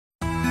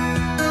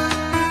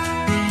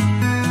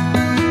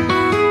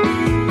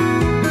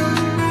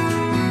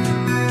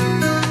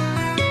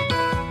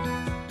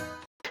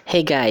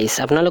Hey guys,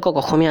 আপোনালোকক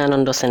অসমীয়া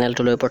আনন্দ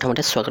চেনেলটোলৈ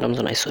প্ৰথমতে স্বাগতম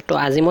জনাইছো। তো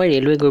আজি মই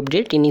ৰেলৱে গ্ৰুপ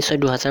ডিৰ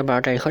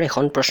 ৩/৬/২০১২ তাৰিখৰ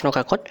এখন প্ৰশ্ন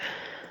কাকত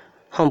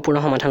সম্পূৰ্ণ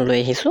সমাধান লৈ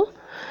আহিছো।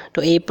 তো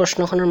এই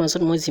প্ৰশ্নখনৰ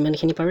মাজত মই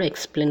যিমানখিনি পাৰো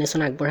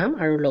এক্সপ্লেনেশ্যন আগবঢ়াম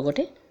আৰু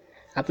লগতে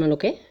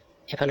আপোনালোকে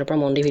এফালৰ পৰা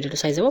মন দি ভিডিঅ'টো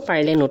চাই যাব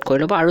পাৰিলে নোট কৰি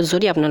ল'ব আৰু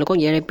যদি আপোনালোকক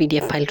ইয়াৰ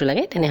PDF ফাইলটো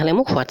লাগে তেনেহলে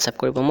মোক WhatsApp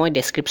কৰিব। মই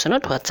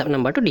ডেসক্ৰিপচনত WhatsApp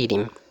নম্বৰটো দি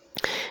দিম।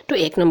 তো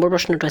 ১ নম্বৰ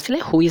প্ৰশ্নটো আছিল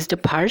who is the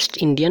first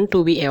Indian two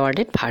B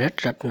awarded Bharat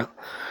Ratna.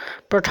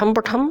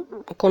 প্ৰথম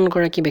কোন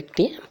গৰাকী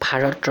ব্যক্তিয়ে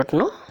ভাৰত ৰত্ন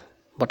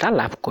বঁটা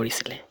লাভ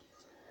কৰিছিলে?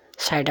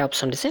 4টা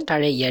অপচন দিছে,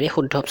 তাৰে ইয়াৰে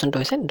শুদ্ধ অপচনটো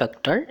হৈছে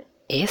ডক্টৰ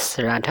এছ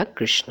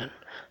ৰাধাকৃষ্ণন,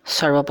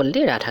 সৰ্বপল্লী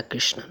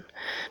ৰাধাকৃষ্ণন।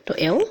 তো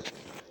এওঁ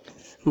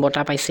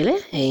বঁটা পাইছিলে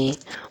এই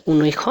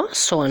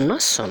 1954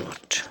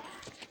 চনত।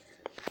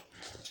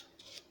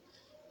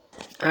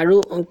 আৰু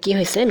কি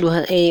হৈছে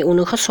এই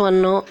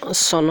 1954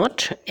 চনত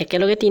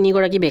একেলগে 3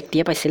 গৰাকী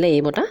ব্যক্তিয়ে পাইছিলে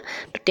এই বঁটা।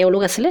 তো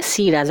তেওঁলোক আছিলে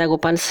চি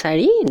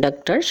ৰাজাগোপালচাৰী,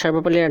 ডক্টৰ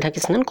সৰ্বপল্লী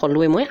ৰাধাকৃষ্ণন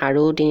কলোৱে মই,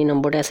 আৰু 3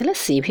 নম্বৰতে আছিলে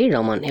CV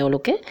ৰমন।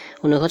 এওঁলোকে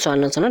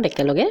 1954 চনত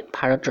একেলগে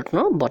ভাৰত ৰত্ন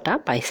বঁটা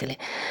পাইছিলে।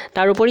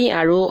 তাৰোপৰি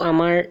আৰু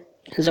আমাৰ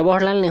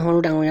জৱাহৰলাল নেহৰু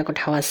ডাঙৰীয়াৰ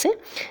কথাও আছে।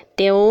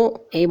 তেওঁ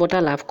এই বঁটা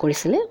লাভ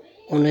কৰিছিলে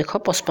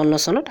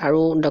 1955 চনত আৰু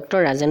ডক্টৰ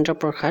ৰাজেন্দ্ৰ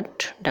প্ৰসাদ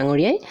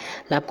ডাঙৰীয়াই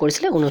লাভ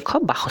কৰিছিলে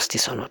 1962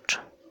 চনত।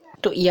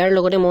 তো ইয়াৰ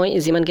লগতে মই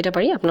যিমানকেইটা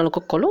পাৰি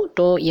আপোনালোকক ক'লো।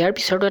 তো ইয়াৰ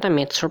পিছৰটো এটা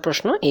মেথছৰ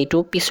প্ৰশ্ন, এইটো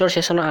পিছৰ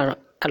সেশনত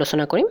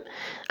আলোচনা কৰিম।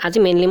 আজি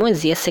মেইনলি মই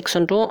GS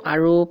সেকশনটো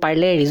আৰু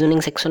পাৰিলে ৰিজনিং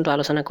সেকশনটো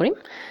আলোচনা কৰিম।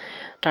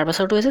 তাৰ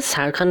পাছৰটো হৈছে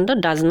Jharkhand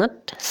does not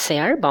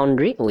share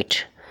boundary with.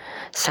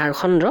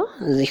 Jharkhand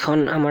যিখন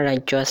আমাৰ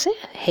ৰাজ্য আছে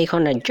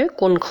সেইখন ৰাজ্যই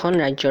কোনখন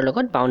ৰাজ্যৰ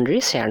লগত বাউণ্ডাৰী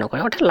শ্বেয়াৰ নকৰে,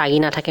 অৰ্থাৎ লাগি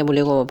নাথাকে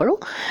বুলি ক'ব পাৰোঁ।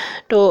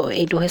 তো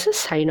এইটো হৈছে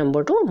 4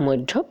 নম্বৰটো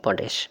মধ্য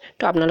প্ৰদেশ।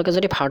 তো আপোনালোকে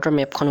যদি ভাৰতৰ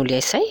মেপখন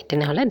উলিয়াই চাই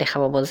তেনেহ'লে দেখা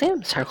পাব যে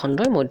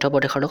ঝাৰখণ্ডই মধ্য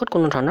প্ৰদেশৰ লগত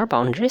কোনো ধৰণৰ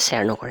বাউণ্ডাৰী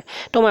শ্বেয়াৰ নকৰে।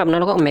 তো মই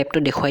আপোনালোকক মেপটো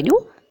দেখুৱাই দিওঁ।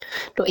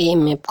 তো এই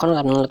মেপখনত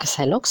আপোনালোকে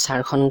চাই লওক,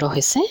 ঝাৰখণ্ড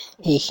হৈছে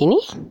এইখিনি।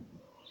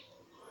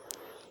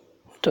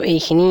 তো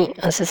এইখিনি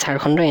আছে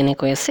ঝাৰখণ্ড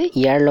এনেকৈ আছে,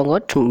 ইয়াৰ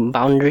লগত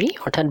বাউণ্ডাৰী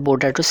অৰ্থাৎ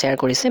বৰ্ডাৰটো শ্বেয়াৰ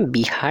কৰিছে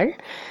বিহাৰ,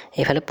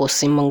 এইফালে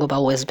পশ্চিমবংগ বা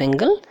ৱেষ্ট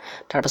বেংগল,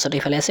 তাৰপাছত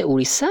এইফালে আছে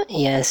উৰিষ্যা,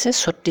 এয়া আছে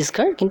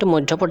ছত্তীশগড়। কিন্তু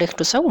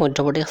মধ্যপ্ৰদেশটো চাওক,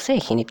 মধ্যপ্ৰদেশ আছে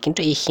এইখিনিত, কিন্তু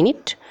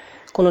এইখিনিত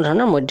কোনো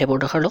ধৰণৰ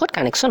মধ্যপ্ৰদেশৰ লগত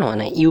কানেকশ্যন হোৱা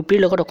নাই। UPৰ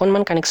লগত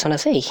অকণমান কানেকশ্যন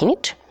আছে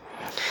এইখিনিত।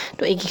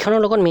 তো এইকেইখনৰ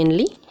লগত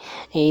মেইনলি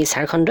এই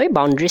ঝাৰখণ্ডই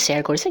বাউণ্ডাৰী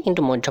শ্বেয়াৰ কৰিছে,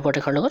 কিন্তু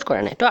মধ্যপ্ৰদেশৰ লগত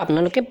কৰা নাই। তো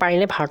আপোনালোকে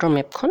পাৰিলে ভাৰতৰ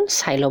মেপখন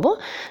চাই ল'ব,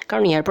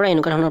 কাৰণ ইয়াৰ পৰা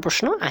এনেকুৱা ধৰণৰ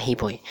প্ৰশ্ন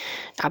আহিবই।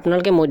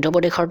 আপোনালোকে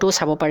মধ্যপ্ৰদেশৰটো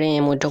চাব পাৰে,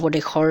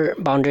 মধ্যপ্ৰদেশৰ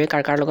বাউণ্ডাৰী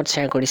কাৰ লগত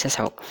শ্বেয়াৰ কৰিছে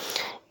চাওক।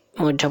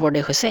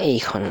 মধ্যপ্ৰদেশ হৈছে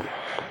এইখন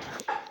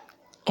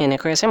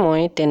এনেকৈ আছে,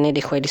 মই তেনে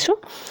দেখুৱাই দিছোঁ।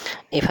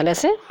 এইফালে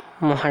আছে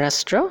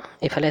মহাৰাষ্ট্ৰ,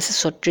 এইফালে আছে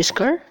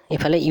ছত্তীশগড়,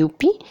 এইফালে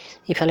UP,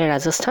 এইফালে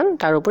ৰাজস্থান,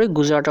 তাৰোপৰি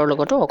গুজৰাটৰ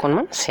লগতো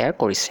অকণমান শ্বেয়াৰ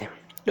কৰিছে।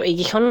 তো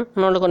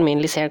এইকেইখনৰ লগত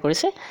মেইনলি শ্বেয়াৰ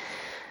কৰিছে।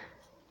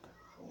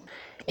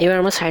 এইবাৰ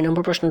আমাৰ 4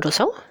 নম্বৰ প্ৰশ্নটো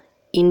চাওঁ।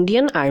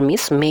 Indian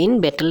আৰ্মিজ main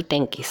battle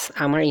tank is.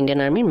 আমাৰ ইণ্ডিয়ান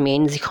আৰ্মিৰ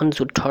মেইন যিখন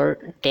যুদ্ধৰ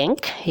টেংক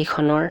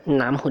সেইখনৰ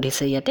নাম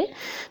সুধিছে ইয়াতে।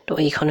 তো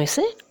এইখন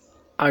হৈছে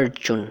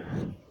অৰ্জুন।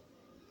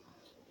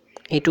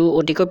 এইটো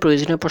অতিকৈ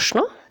প্ৰয়োজনীয় প্ৰশ্ন।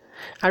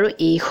 আৰু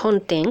এইখন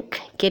টেংক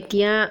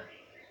কেতিয়া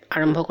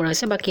আৰম্ভ কৰা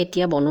হৈছে বা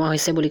কেতিয়া বনোৱা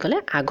হৈছে বুলি ক'লে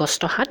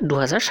আগষ্ট 7,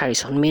 2004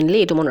 চন। মেইনলি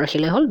এইটো মনত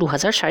ৰাখিলে হ'ল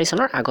 2004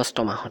 চনৰ আগষ্ট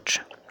মাহত।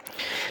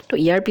 তো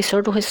ইয়াৰ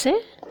পিছৰটো হৈছে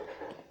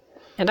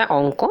এটা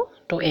অংক।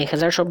 তো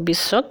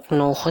 1024ক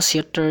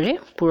 976ৰে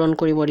পূৰণ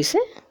কৰিব দিছে।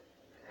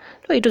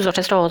 তো এইটো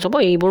যথেষ্ট সহজ হ'ব,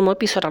 এইবোৰ মই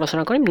পিছত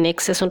আলোচনা কৰিম।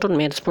 নেক্সট ছেশ্যনটোত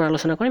মেথছবোৰ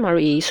আলোচনা কৰিম, আৰু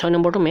এই 6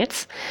 নম্বৰটো মেথছ।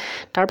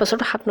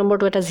 তাৰপাছতো 7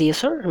 নম্বৰটো এটা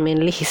GSৰ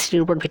মেইনলি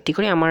হিষ্ট্ৰীৰ ওপৰত ভিত্তি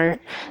কৰি আমাৰ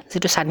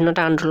যিটো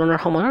স্বাধীনতা আন্দোলনৰ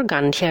সময়ৰ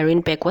Gandhi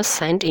Irwin পেক্ট was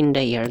child in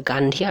the year.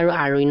 Gandhi আৰু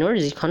আৰউইনৰ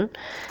যিখন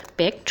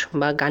পেক্ট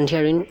বা গান্ধী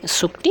আৰউইন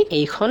চুক্তি,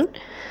 এইখন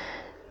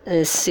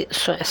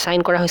চাইন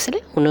কৰা হৈছিলে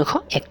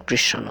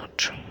 1931 চনত।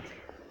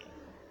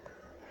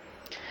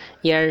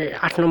 ইয়াৰ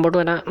 8 নম্বৰটো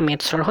এটা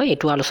মেথছৰ হয়,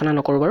 এইটো আলোচনা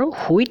নকৰোঁ বাৰু।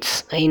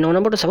 এই 9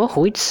 নম্বৰটো চাব,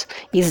 which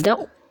is the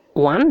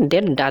one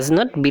date does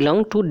not belong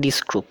to this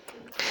group.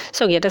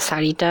 চাওক ইয়াতে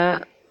 4টা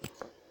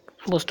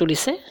বস্তু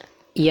দিছে,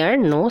 ইয়াৰ,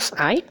 নোজ,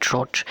 আই,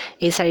 থ্ৰট।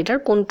 এই 4টাৰ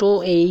কোনটো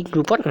এই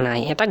গ্ৰুপত নাই,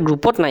 এটা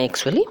গ্ৰুপত নাই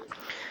একচুৱেলি।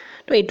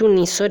 তো এইটো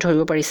নিশ্চয়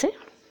ধৰিব পাৰিছে।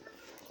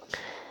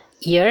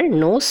 ইয়াৰ,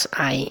 নোজ,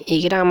 আই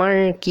এইকেইটা আমাৰ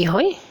কি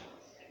হয়,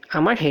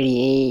 আমাৰ এই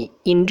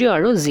ইন্দ্ৰিয়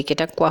আৰু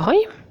যিকেইটা কোৱা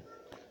হয়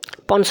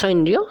পঞ্চ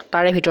ইন্দ্ৰিয়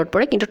তাৰে ভিতৰত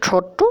পৰে, কিন্তু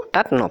থ্ৰটটো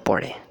তাত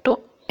নপৰে। তো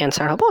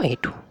এনচাৰ হ'ব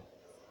এইটো।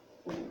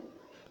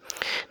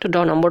 তো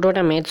 10 নম্বৰটো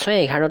এটা মেথছ হয়,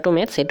 11টো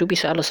মেথছ, এইটো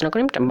পিছত আলোচনা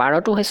কৰিম।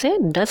 12টো হৈছে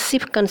দ্য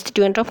চিফ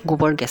কনষ্টিটিউৱেণ্ট অফ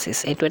গোবৰ গেছেছ।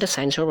 এইটো এটা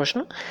ছায়েন্সৰ প্ৰশ্ন।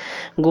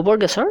 গোবৰ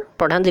গেছৰ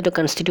প্ৰধান যিটো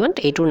কনষ্টিটিউৱেণ্ট,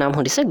 এইটোৰ নাম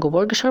সুধিছে।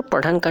 গোবৰ গেছৰ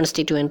প্ৰধান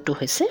কনষ্টিটিউৱেণ্টটো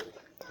হৈছে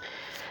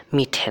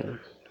মিথেন।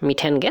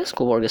 মিথেন গেছ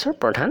গোবৰ গেছৰ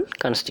প্ৰধান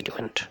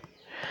কনষ্টিটিউৱেণ্ট।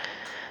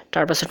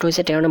 তাৰপাছতো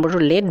হৈছে 13 নম্বৰটো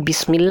লেট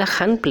বিছমিল্লা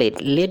খান প্লেড।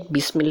 লেট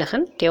বিছমিল্লা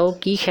খান তেওঁ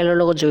কি খেলৰ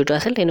লগত জড়িত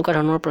আছিল, তেনেকুৱা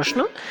ধৰণৰ প্ৰশ্ন।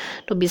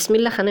 তো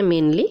বিছমিল্লা খানে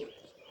মেইনলি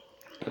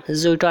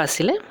জড়িত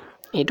আছিলে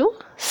এইটো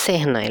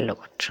চেহনাইৰ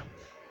লগত।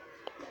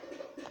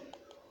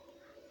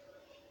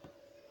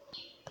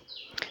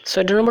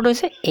 14 নম্বৰটো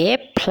হৈছে এ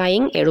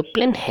ফ্লাইং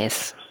এৰোপ্লেন হেজ।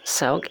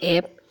 চাওক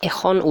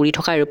এখন উৰি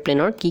থকা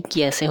এৰোপ্লেনৰ কি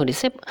আছে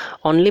সুধিছে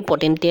only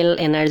পটেনটিয়েল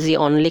energy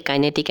only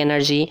kinetic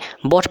energy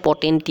both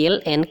পটেনটিয়েল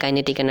and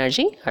kinetic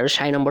energy আৰু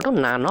 4 নম্বৰটো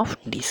নান অফ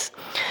দিছ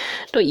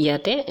তো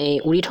ইয়াতে এই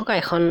উৰি থকা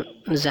এখন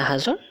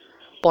জাহাজৰ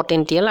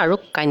পটেনটিয়েল আৰু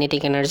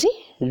কাইনেটিক এনাৰ্জি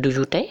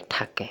দুয়োটাই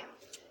থাকে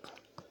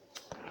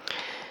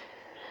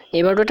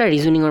এবাৰটো এটা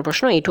ৰিজনিঙৰ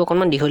প্ৰশ্ন এইটো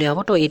অকণমান দীঘলীয়া হ'ব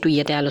তো এইটো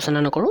ইয়াতে আলোচনা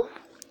নকৰোঁ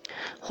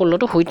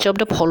 16টো which of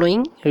the following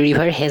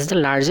river has the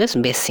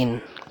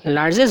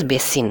largest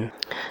basin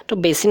তো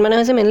বেচিন মানে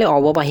হৈছে মেইনলি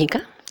অৱবাহিকা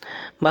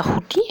বা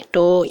সুতি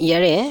তো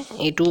ইয়াৰে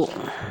এইটো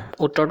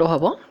উত্তৰটো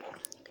হ'ব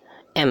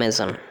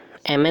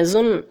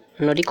এমেজন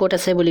নদী ক'ত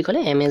আছে বুলি ক'লে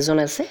এমেজন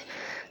আছে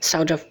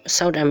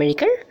সাউথ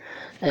আমেৰিকাৰ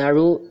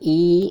আৰু ই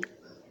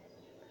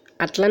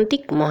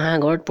আটলান্টিক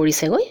মহাসাগৰত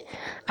পৰিছেগৈ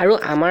আৰু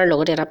আমাৰ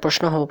লগতে এটা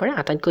প্ৰশ্ন হ'ব পাৰে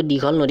আটাইতকৈ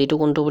দীঘল নদীটো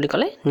কোনটো বুলি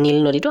ক'লে নীল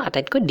নদীটো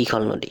আটাইতকৈ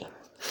দীঘল নদী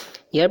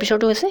ইয়াৰ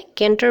পিছতো হৈছে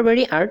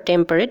কেণ্টাৰবেৰী আৰু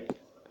টেম্পাৰেট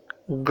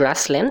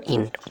গ্ৰাছলেণ্ড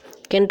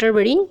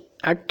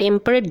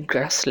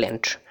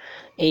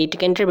এই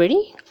কেণ্টাৰবেৰী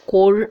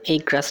ক'ৰ এই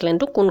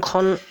গ্ৰাছলেণ্ডটো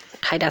কোনখন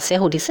ঠাইত আছে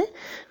সুধিছে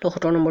তো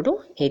 17 নম্বৰটো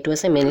এইটো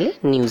আছে মেইনলি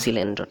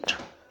নিউজিলেণ্ডত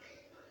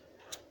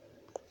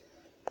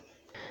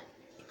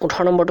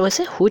 18 নম্বৰটো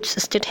হৈছে which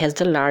state has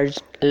the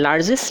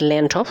largest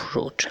length of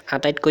road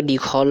আটাইতকৈ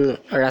দীঘল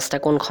ৰাস্তা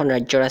কোনখন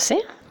ৰাজ্যৰ আছে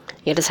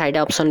ইয়াতে 4টা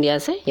অপশ্যন দিয়া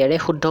আছে ইয়াৰে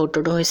শুদ্ধ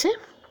উত্তৰটো হৈছে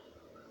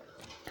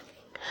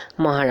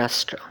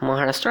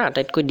মহাৰাষ্ট্ৰৰ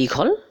আটাইতকৈ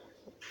দীঘল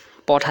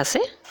পথ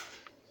আছে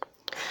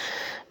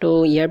তো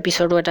ইয়াৰ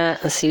পিছৰটো এটা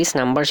সিৰিজ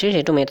নাম্বাৰ সিৰিজ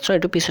এইটো মেথছৰ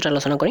এইটো পিছত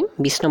আলোচনা কৰিম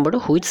 20 নম্বৰটো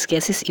which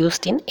gas is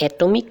used in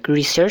atomic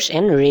research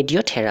and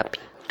radiotherapy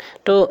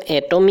তো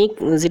এটমিক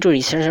যিটো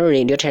ৰিচাৰ্চ আৰু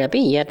ৰেডিঅ'থেৰাপি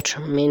ইয়াত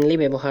মেইনলি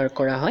ব্যৱহাৰ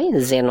কৰা হয়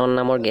জেনন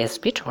নামৰ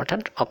গেছবিধ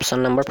অৰ্থাৎ অপশ্যন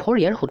নম্বৰ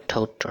 4 ইয়াৰ শুদ্ধ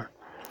উত্তৰ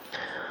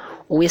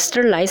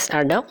ৱেষ্টাৰ lights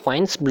are the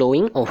ৱাইণ্ডছ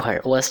ব্ল'য়িং over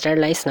ৱেষ্টাৰ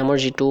lights নামৰ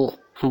যিটো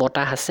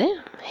বতাহ আছে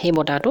সেই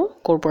বতাহটো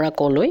ক'ৰ পৰা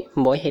ক'লৈ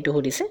বয় সেইটো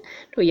সুধিছে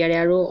তো ইয়াৰে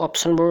আৰু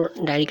অপশ্যনবোৰ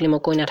ডাইৰেক্টলি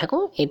মই কৈ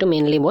নাথাকোঁ এইটো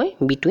mainly boy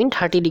between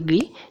 30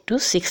 degree two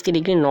 60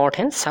 degree north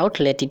and south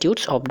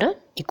লেটিটিউডছ of the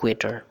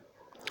equator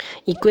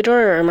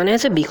মানে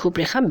হৈছে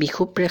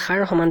বিষুৱ ৰেখাৰ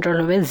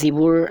সমান্তৰালভাৱে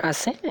যিবোৰ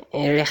আছে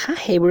ৰেখা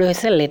সেইবোৰে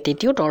হৈছে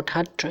লেটিটিউড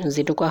অৰ্থাৎ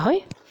যিটো কোৱা হয়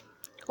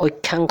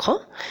অক্ষাংশ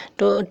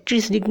তো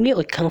 30 ডিগ্ৰী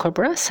অক্ষাংশৰ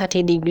পৰা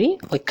 60 ডিগ্ৰী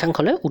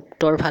অক্ষাংশলৈ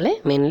উত্তৰ ফালে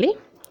মেইনলি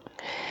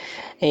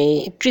এই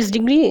 30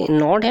 ডিগ্ৰী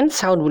নৰ্থ এণ্ড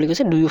চাউথ বুলি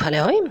কৈছে দুয়োফালে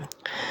হয়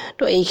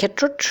তো এই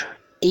ক্ষেত্ৰত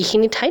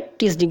এইখিনি ঠাইত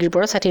 30 ডিগ্ৰীৰ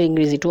পৰা 60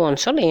 ডিগ্ৰী যিটো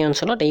অঞ্চল এই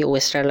অঞ্চলত এই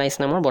ৱেষ্টাৰ লাইটছ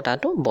নামৰ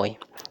বতাহটো বয়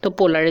তো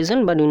পোলাৰ ৰিজন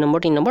বা 2 নম্বৰ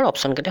 3 নম্বৰ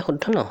অপশ্যনকেইটা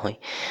শুদ্ধ নহয়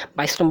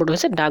 22 নম্বৰটো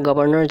হৈছে the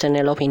governor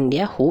general of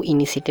India who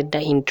initiated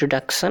the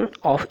introduction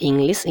of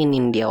English in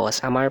India was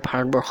আমাৰ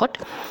ভাৰতবৰ্ষত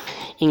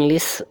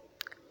ইংলিছ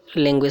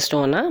লেংগুৱেজটো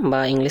অনা বা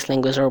ইংলিছ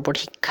লেংগুৱেজৰ ওপৰত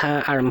শিক্ষা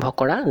আৰম্ভ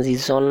কৰা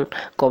যিজন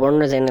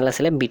গভৰ্ণৰ জেনেৰেল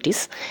আছিলে ব্ৰিটিছ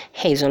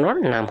সেইজনৰ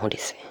নাম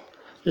সুধিছে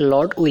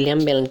লৰ্ড উইলিয়াম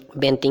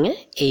বেণ্টিঙে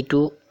এইটো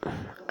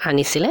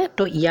আনিছিলে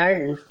তো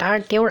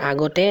তেওঁৰ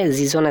আগতে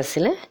যিজন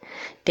আছিলে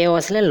তেওঁ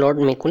আছিলে লৰ্ড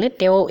মেকুলে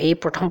তেওঁ এই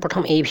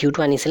প্ৰথম এই ভিউটো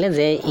আনিছিলে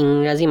যে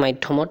ইংৰাজী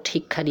মাধ্যমত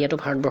শিক্ষা দিয়াটো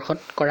ভাৰতবৰ্ষত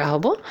কৰা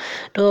হ'ব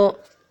তো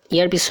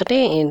তেওঁৰ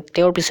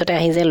পিছতে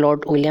আহি যে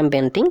লৰ্ড উইলিয়াম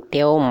বেণ্টিং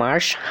তেওঁ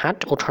মাৰ্চ 7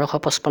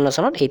 1855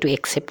 চনত এইটো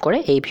একচেপ্ট কৰে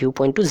এই ভিউ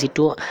পইণ্টটো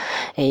যিটো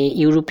এই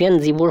ইউৰোপিয়ান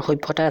যিবোৰ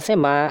সভ্যতা আছে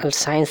বা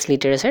ছায়েন্স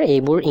লিটাৰেচাৰ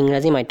এইবোৰ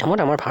ইংৰাজী মাধ্যমত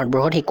আমাৰ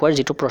ভাৰতবৰ্ষত শিকোৱাৰ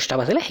যিটো প্ৰস্তাৱ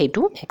আছিলে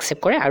সেইটো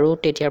একচেপ্ট কৰে আৰু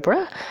তেতিয়াৰ পৰা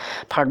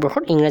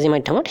ভাৰতবৰ্ষত ইংৰাজী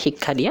মাধ্যমত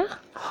শিক্ষা দিয়া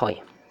হয়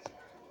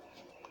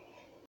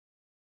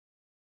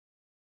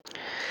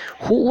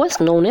who was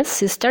known as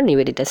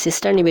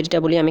sister Nivedita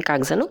বুলি আমি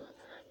কাক জানো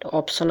তো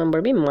অপশ্যন নম্বৰ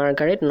বি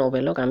মাৰ্গাৰেট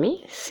নবেলক আমি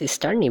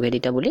ছিষ্টাৰ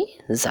নিবেদিতা বুলি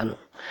জানো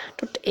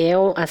তো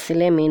এওঁ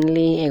আছিলে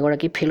মেইনলি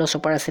এগৰাকী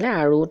ফিলচফাৰ আছিলে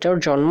আৰু তেওঁৰ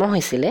জন্ম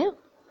হৈছিলে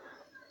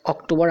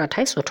অক্টোবৰ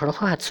 28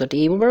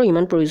 1867 এইবোৰ বাৰু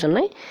ইমান প্ৰয়োজন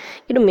নাই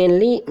কিন্তু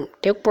মেইনলি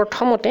তেওঁক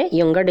প্ৰথমতে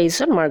য়ংগাৰ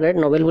ডেইজত মাৰ্গাৰেট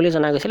নবেল বুলি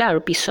জনা গৈছিলে আৰু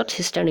পিছত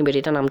ছিষ্টাৰ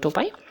নিবেদিতা নামটো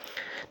পায়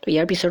তো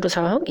ইয়াৰ পিছৰটো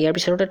চাওঁ হওক ইয়াৰ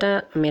পিছত এটা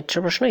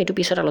মেথছৰ প্ৰশ্ন এইটো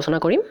পিছত আলোচনা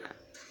কৰিম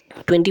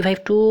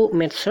 25 টু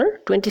মেথছৰ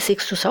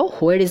 26 টু চাওঁ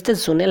হোৱেৰ is the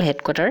zonal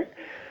headquarter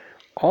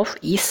of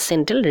east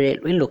central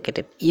railway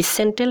located east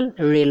central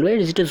ৰেলৱেৰ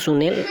যিটো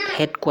জোনেল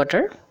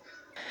হেডকোৱাৰ্টাৰ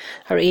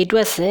আৰু এইটো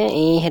আছে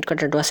এই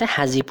হেডকোৱাৰ্টাৰটো আছে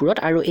হাজিপুৰত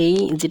আৰু এই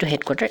যিটো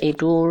হেডকোৱাৰ্টাৰ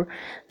এইটোৰ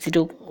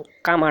যিটো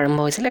কাম আৰম্ভ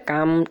হৈছিলে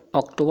কাম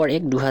অক্টোবৰ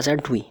 1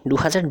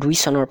 2002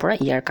 চনৰ পৰা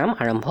ইয়াৰ কাম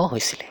আৰম্ভ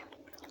হৈছিলে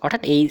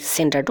অৰ্থাৎ এই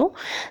চেণ্টাৰটো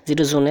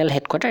যিটো জোনেল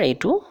হেডকোৱাৰ্টাৰ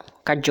এইটো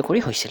কাৰ্যকৰী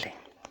হৈছিলে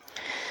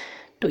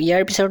তো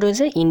ইয়াৰ পিছৰটো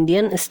হৈছে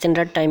Indian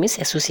standard time is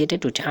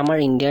associated with আমাৰ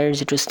ইণ্ডিয়াৰ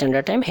যিটো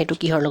ষ্টেণ্ডাৰ্ড টাইম সেইটো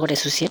কিহৰ লগত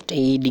এছ'চিয়েট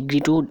এই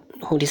ডিগ্ৰীটো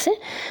সুধিছে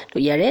তো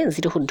ইয়াৰে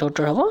যিটো শুদ্ধ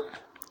উত্তৰ হ'ব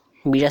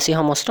 82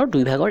 সমষ্টৰ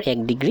 2 ভাগৰ 1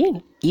 ডিগ্ৰী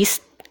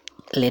ইষ্ট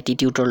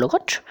লেটিটিউডৰ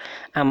লগত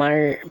আমাৰ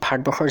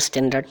ভাৰতবৰ্ষৰ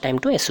ষ্টেণ্ডাৰ্ড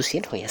টাইমটো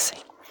এছ'চিয়েট হৈ আছে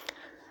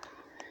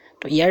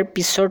তো ইয়াৰ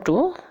পিছৰটো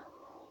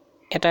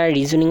এটা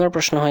ৰিজনিঙৰ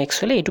প্ৰশ্ন হয়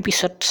একচুৱেলি এইটো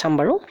পিছত চাম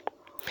বাৰু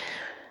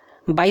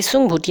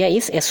Baichung Bhutia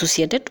is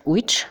associated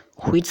with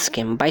which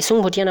game Baichung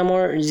Bhutia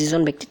নামৰ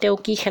যিজন ব্যক্তি তেওঁ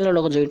কি খেলৰ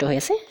লগত জড়িত হৈ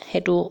আছে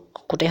সেইটো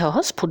গোটেই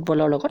সহজ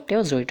ফুটবলৰ লগত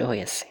তেওঁ জড়িত হৈ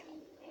আছে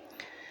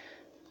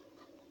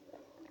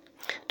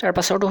তাৰ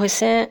পাছৰটো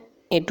হৈছে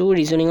এইটো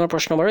ৰিজনিঙৰ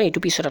প্ৰশ্ন বাৰু এইটো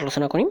পিছত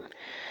আলোচনা কৰিম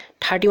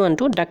 31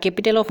 to the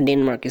capital of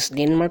Denmark is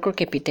Denmarkor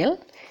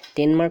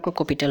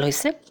capital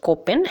হৈছে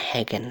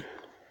Copenhagen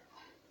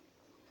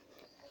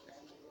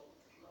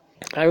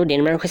আৰু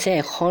ডেনমাৰ্ক হৈছে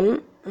এখন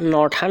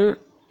নৰ্থাৰ্ণ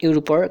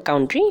ইউৰোপৰ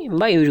কাউন্ট্ৰি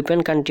বা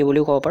ইউৰোপিয়ান কাউন্ট্ৰি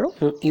বুলি ক'ব পাৰো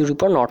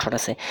ইউৰোপৰ নৰ্থত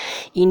আছে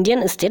Indian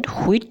state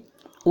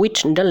with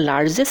the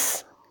largest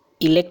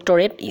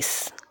electorate is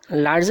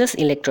largest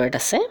electorate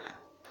আছে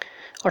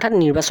অৰ্থাৎ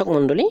নিৰ্বাচক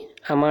মণ্ডলী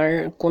আমাৰ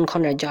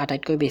কোনখন ৰাজ্য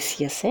আটাইতকৈ বেছি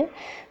আছে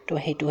তো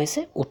হেতু হৈছে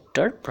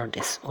উত্তৰ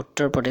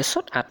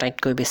প্ৰদেশত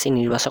আটাইতকৈ বেছি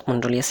নিৰ্বাচক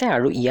মণ্ডলী আছে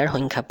আৰু ইয়াৰ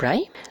সংখ্যা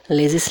প্ৰায়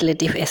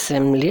লেজিসলেটিভ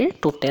এছেম্বলিৰ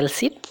টোটাল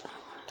সিট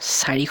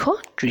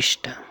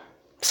 430টা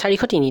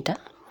 403টা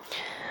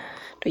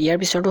তো ইয়াৰ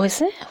পিছৰটো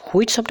হৈছে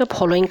which of the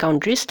following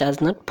countries does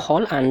not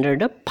fall under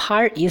the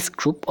far east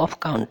group of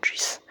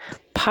countries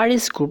far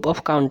east group of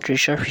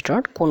countries ৰ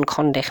ভিতৰত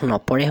কোনখন দেশ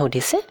নপৰে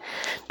সুধিছে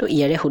তো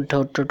ইয়াৰে শুদ্ধ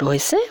উত্তৰটো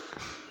হৈছে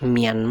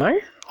म्यांमार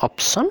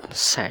ऑप्शन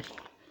 4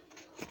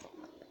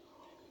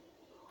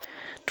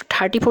 तो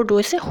 34 to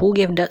होइसे हु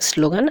गेव द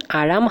स्लोगान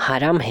आराम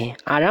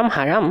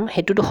हाराम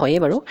हेतु तो हये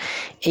बारो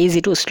এই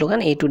যেটো স্লোগান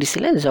এইটো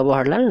দিছিলে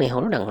জৱাহৰলাল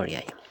নেহৰু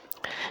ডাঙৰীয়াই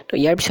তো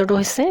ইয়াৰ পিছত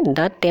হৈছে দ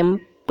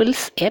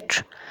temples at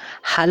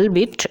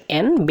হালবিট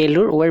and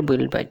Belur wer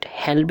built by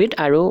হালবিট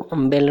আৰু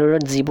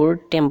বেলুৰত যিবোৰ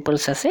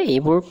টেম্পলস আছে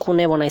এইবোৰ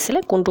কোনে বনাইছিলে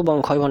কোনটো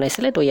বংশই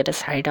বনাইছিলে তো ইয়াতে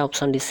চাৰিটা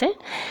অপচন দিছে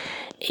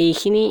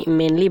এইখিনি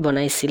মেইনলি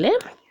বনাইছিলে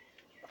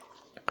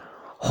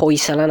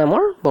হৈছালা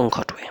নামৰ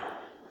বংশটোৱে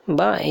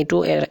বা এটো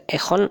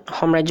এখন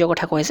সাম্ৰাজ্যৰ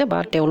কথা কৈছে বা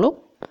তেওঁলোক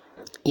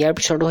ইয়াৰ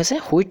পিছৰটো হৈছে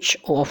which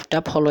of the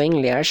following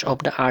layers of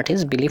the earth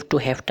is believed to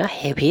have the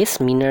heaviest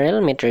mineral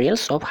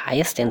materials of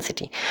highest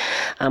density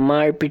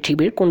আমাৰ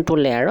পৃথিৱীৰ কোনটো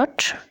লেয়াৰত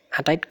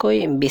আটাইতকৈ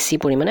বেছি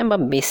পৰিমাণে বা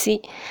বেছি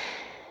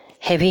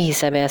হেভি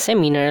হিচাপে আছে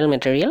মিনাৰেল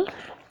মেটেৰিয়েল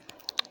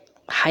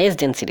হাইয়েষ্ট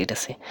ডেন্সিটিত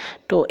আছে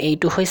তো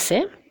এইটো হৈছে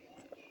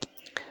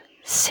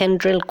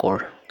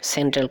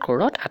সেন্ট্ৰেল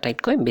কোৰত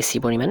আটাইতকৈ বেছি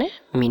পৰিমাণে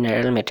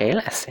মিনাৰেল মেটেৰিয়েল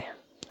আছে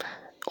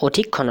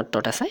অধিক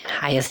ঘনত্বত আছে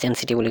হাইয়েষ্ট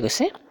ডেন্সিটি বুলি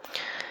কৈছে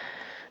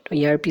তো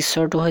ইয়াৰ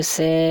পিছৰটো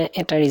হৈছে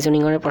এটা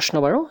ৰিজনিংৰ প্ৰশ্ন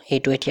বাৰু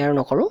এইটো এতিয়া আৰু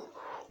নকৰো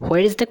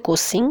where is the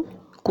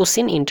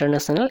Cochin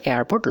international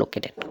airport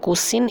located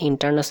Cochin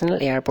international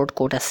airport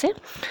ক'ত আছে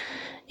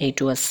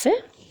এইটো আছে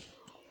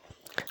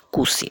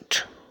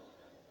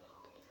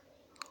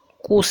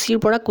কোচিৰ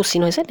পৰা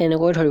কোচিন হৈছে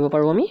তেনেকৈ ধৰিব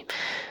পাৰো আমি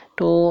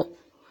তো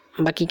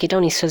বাকি কেটাও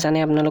নিশ্চয় জানে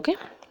আপোনালোকে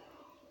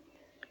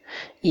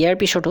ইয়াৰ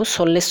পিছতো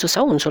 40 to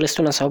চাও 39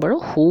 to নাচাও বাৰু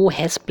who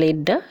has played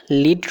da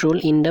lead roll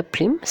in the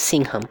film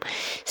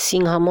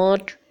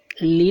সিংহামত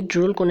lead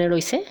roll কোনে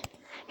লৈছে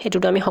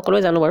হেতুটো আমি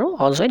সকলোৱে জানো বাৰু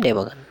অজয়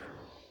দেৱগন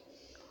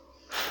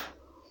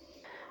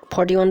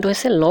 41 to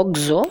হৈছে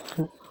লগজো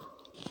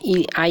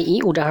ই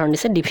উদাহৰণ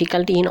দিছে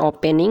difficulty in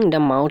opening da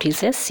mouth is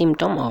a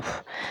symptom of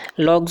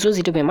লগজো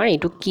যেটো বেমাৰ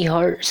এইটো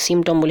কিহৰ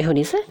সিম্পটম বুলি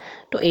সুধিছে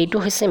তো এইটো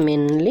হৈছে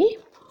মেইনলি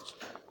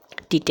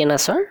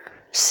টিটেনাছৰ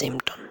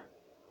সিম্পটম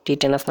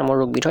টিটেনাছ নামৰ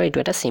ৰোগবিধৰ এইটো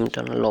এটা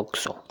সিম্পটম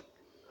লগজো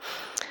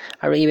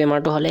আৰু এই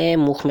বেমাৰটো হলে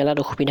মুখ মেলাত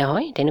অসুবিধা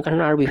হয় তেনেকুৱা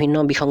ধৰণৰ আৰু বিভিন্ন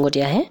বিসংগতি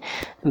আহে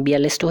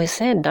 42 টো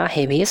হৈছে দা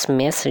হেভিয়েষ্ট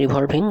মেছ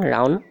ৰিভলভিং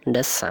ৰাউণ্ড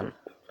দা সান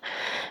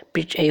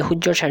এই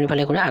সূৰ্যৰ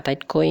চাৰিওফালে ঘূৰে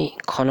আটাইতকৈ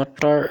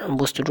ঘনত্বৰ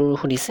বস্তুটো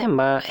সুধিছে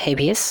বা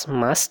হেভিয়েষ্ট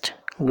মাষ্ট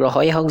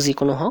গ্ৰহই হওক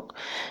যিকোনো হওক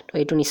তো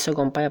এইটো নিশ্চয়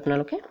গম পায়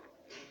আপোনালোকে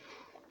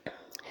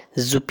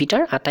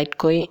জুপিটাৰ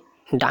আটাইতকৈ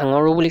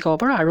ডাঙৰ বুলি ক'ব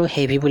পাৰো আৰু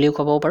হেভি বুলিও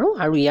ক'ব পাৰো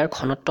আৰু ইয়াৰ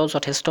ঘনত্ব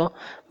যথেষ্ট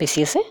বেছি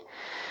আছে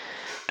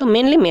তো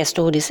মেইনলি মেছটো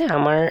সুধিছে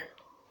আমাৰ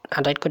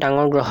আটাইতকৈ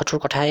ডাঙৰ গ্ৰহটোৰ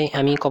কথাই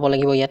আমি ক'ব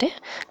লাগিব ইয়াতে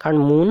কাৰণ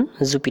মুন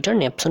জুপিটাৰ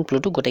নেপচুন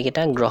প্লুটো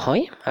গোটেইকেইটা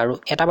গ্ৰহই আৰু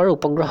এটা বাৰু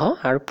উপগ্ৰহ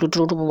আৰু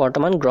প্লুটোটো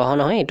বৰ্তমান গ্ৰহ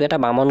নহয় এইটো এটা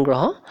বামন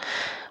গ্ৰহ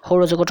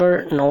সৌৰজগতৰ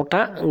 9টা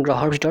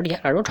গ্ৰহৰ ভিতৰত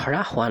ইয়াক আৰু ধৰা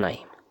হোৱা নাই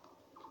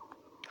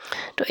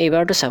তো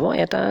এইবাৰটো চাব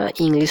এটা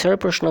ইংলিছৰ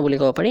প্ৰশ্ন বুলি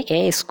ক'ব পাৰি এ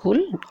school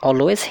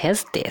always has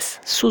this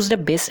choose the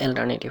best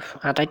alternative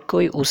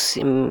আটাইতকৈ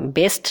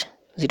বেষ্ট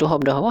যেটো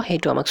শব্দ হ'ব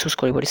সেইটো আমাক চুজ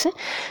কৰিব দিছে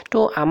তো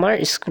আমাৰ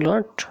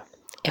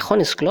এখন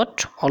স্কুলত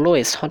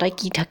অলৱেজ সদায়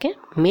কি থাকে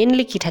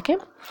মেইনলি কি থাকে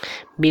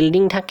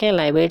বিল্ডিং থাকে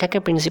লাইব্ৰেৰী থাকে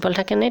প্ৰিন্সিপাল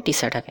থাকে নে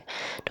টিচাৰ থাকে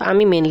তো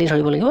আমি মেইনলি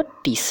ধৰিব লাগিব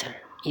টিচাৰ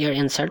ইয়াৰ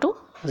এনসাৰটো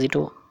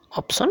যেটো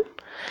অপচন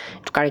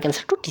তো কাৰেক্ট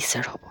এনসাৰটো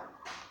টিচাৰ হ'ব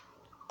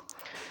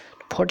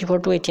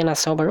 44 to এতিয়া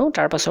নাচাও বাৰু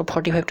তাৰ পাছত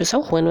 45 to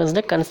চাও when was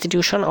the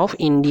constitution of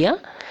India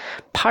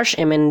first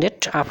amended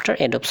after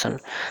adoption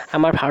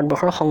আমাৰ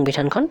ভাৰতবৰ্ষৰ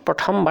সংবিধানখন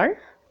প্ৰথমবাৰ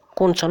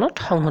কোন চনত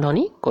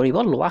সংশোধনী কৰিব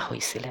লোৱা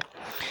হৈছিল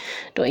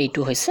তো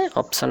এইটো হৈছে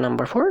অপচন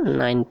নম্বৰ 4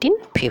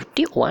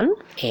 1951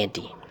 AD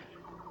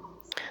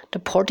তো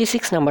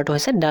 46 নম্বৰটো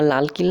হৈছে দা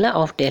লাল কিল্লা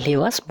of Delhi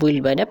was built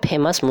by the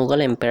famous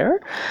Mughal emperor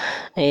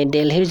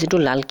দিল্লীৰ যেটো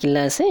লাল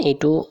কিল্লা আছে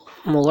এইটো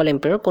মুঘল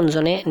এম্পায়াৰ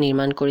কোনজনে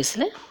নিৰ্মাণ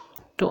কৰিছিলে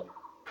তো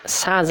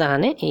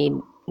শাহজাহানে এই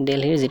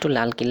দিল্লীৰ যেটো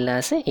লাল কিল্লা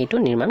আছে এইটো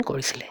নিৰ্মাণ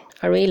কৰিছিলে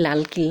আৰু এই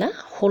লাল কিল্লা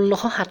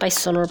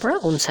 1627 চনৰ পৰা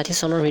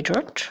 59 চনৰ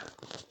ভিতৰত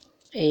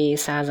এই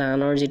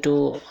শাহজাহানৰ যেটো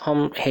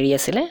হেৰি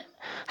আছিল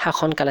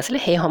শাসনকাল আছিল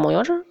সেই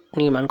সময়ৰ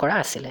নিৰ্মাণ কৰা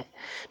আছিল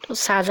তো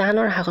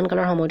শাহজাহানৰ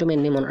শাসনকালৰ সময়টো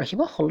মেইনলি মনত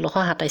ৰাখিব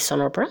 1627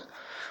 চনৰ পৰা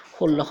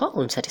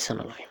 1659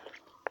 চনলৈ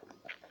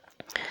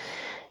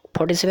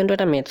 47 টো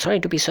এটা মেথছৰ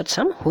এইটো পিছত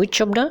চাম which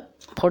of the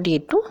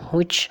 42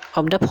 which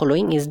of the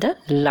following is the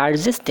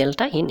largest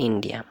delta in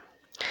India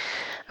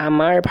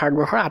আমাৰ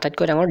ভাৰতবৰ্ষৰ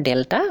আটাইতকৈ ডাঙৰ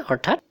ডেল্টা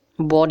অৰ্থাৎ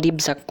বদ্বীপ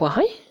যাক কোৱা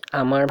হয়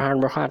আমাৰ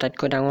ভাৰতবৰ্ষৰ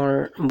আটাইতকৈ ডাঙৰ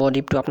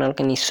বদ্বীপটো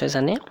আপোনালোকে নিশ্চয়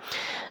জানে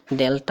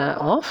delta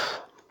of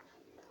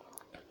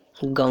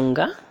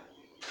Ganga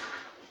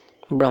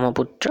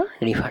Brahmaputra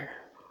river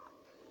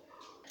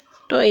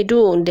তো এইটো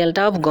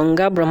delta of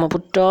Ganga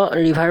Brahmaputra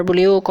river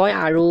বুলিও কয়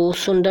আৰু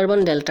সুন্দৰবন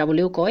ডেল্টা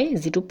বুলিও কয়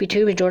যেটো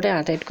পৃথিৱীৰ ভিতৰতে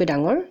আটাইতকৈ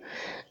ডাঙৰ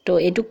তো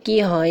এইটো কি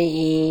হয়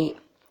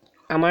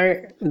আমাৰ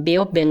বে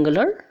অফ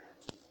বেংগলৰ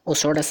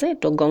ওচৰত আছে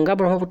তো গংগা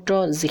ব্ৰহ্মপুত্ৰ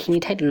যিখিনি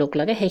ঠাইত লোক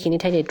লাগে সেইখিনি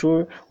ঠাইত এটোৰ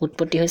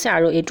উৎপত্তি হৈছে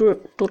আৰু এটোৰ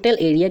টোটাল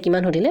এৰিয়া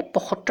কিমান হদিলে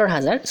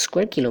 75000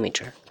 স্কয়াৰ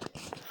কিলোমিটাৰ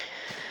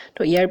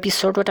তো ইয়াৰ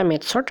পিছৰটো এটা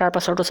মেথছৰ তাৰ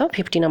পাছৰটো চাও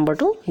 50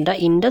 নম্বৰটো দা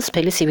Indus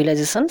valley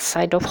civilisation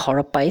site of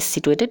Harappa is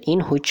situated in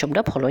which of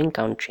the following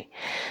country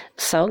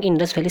south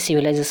Indus valley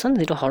civilisation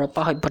যেটো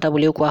হৰপ্পা সভ্যতা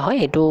বুলিও কোৱা হয়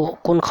এটো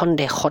কোনখন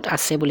দেশত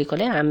আছে বুলি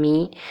কলে আমি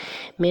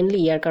মেইনলি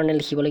ইয়াৰ কাৰণে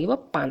লিখিব লাগিব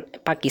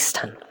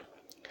পাকিস্তান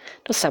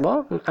তো চাব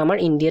আমাৰ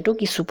ইন্ডিয়াটো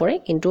কিছু পৰে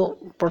কিন্তু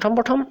প্ৰথম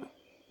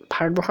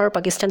ভাৰতবৰ্ষৰ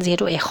পাকিস্তান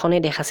যেহেতু এখনে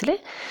দেশ আছিল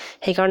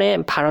সেই কাৰণে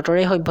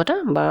ভাৰতৰে সভ্যতা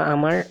বা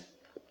আমাৰ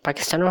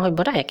পাকিস্তানৰ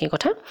সভ্যতা একে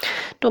কথা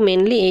তো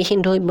মেইনলি এই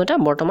সিন্ধু সভ্যতা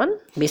বৰ্তমান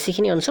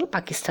বেছিখিনি অঞ্চল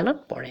পাকিস্তানত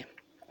পৰে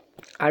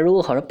আৰু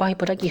হৰপ্পা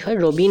সভ্যতা কি হয়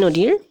ৰবি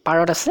নদীৰ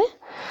পাৰত আছে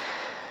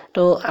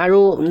তো আৰু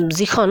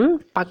যিখন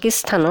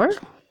পাকিস্তানৰ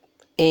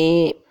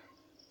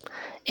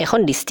এখন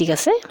ডিস্ট্ৰিক্ট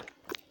আছে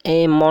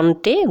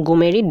মন্টে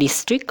গুমেৰি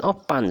ডিস্ট্ৰিক্ট অফ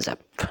পাঞ্জাব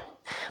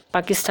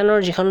পাকিস্তানৰ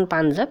যিখন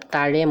পাঞ্জাব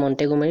তাৰে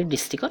মন্টেগুমেৰি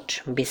ডিস্ট্ৰিক্টত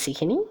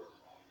বেছিখিনি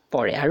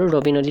পৰে আৰু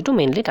ৰবি নদীটো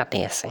মেইনলি তাতে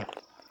আছে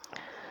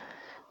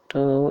তো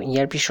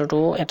ইয়াৰ পিছতো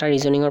এটা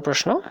ৰিজনিংৰ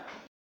প্ৰশ্ন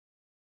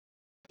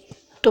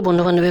তো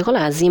বন্ধু বান্ধৱীসকল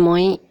আজি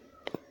মই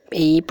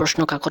এই প্ৰশ্ন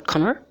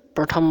কাকতখনৰ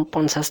প্ৰথম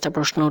 50টা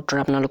প্ৰশ্নৰ উত্তৰ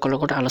আপোনালোকৰ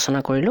লগত আলোচনা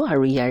কৰিলো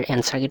আৰু ইয়াৰ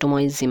এনসাৰ কিটো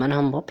মই যিমান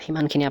সম্ভৱ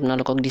সিমানখিনি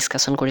আপোনালোকক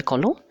ডিসকাশন কৰি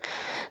কলো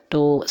তো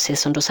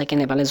সেশনটো চাই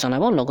নেপালে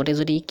জনাব লগতে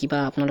যদি কিবা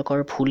আপোনালোকৰ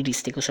ভুল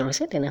দৃষ্টিগোচৰ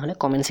হৈছে তেনেহলে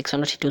কমেন্ট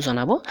সেকশনত হিটো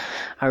জনাব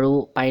আৰু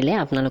পাৰিলে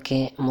আপোনালোকে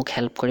মোক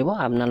হেল্প কৰিব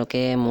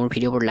আপোনালোকে মোৰ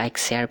ভিডিঅ'বোৰ লাইক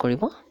শেয়াৰ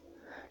কৰিব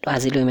তো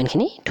আজিলৈ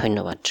ইমানখিনি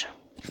ধন্যবাদ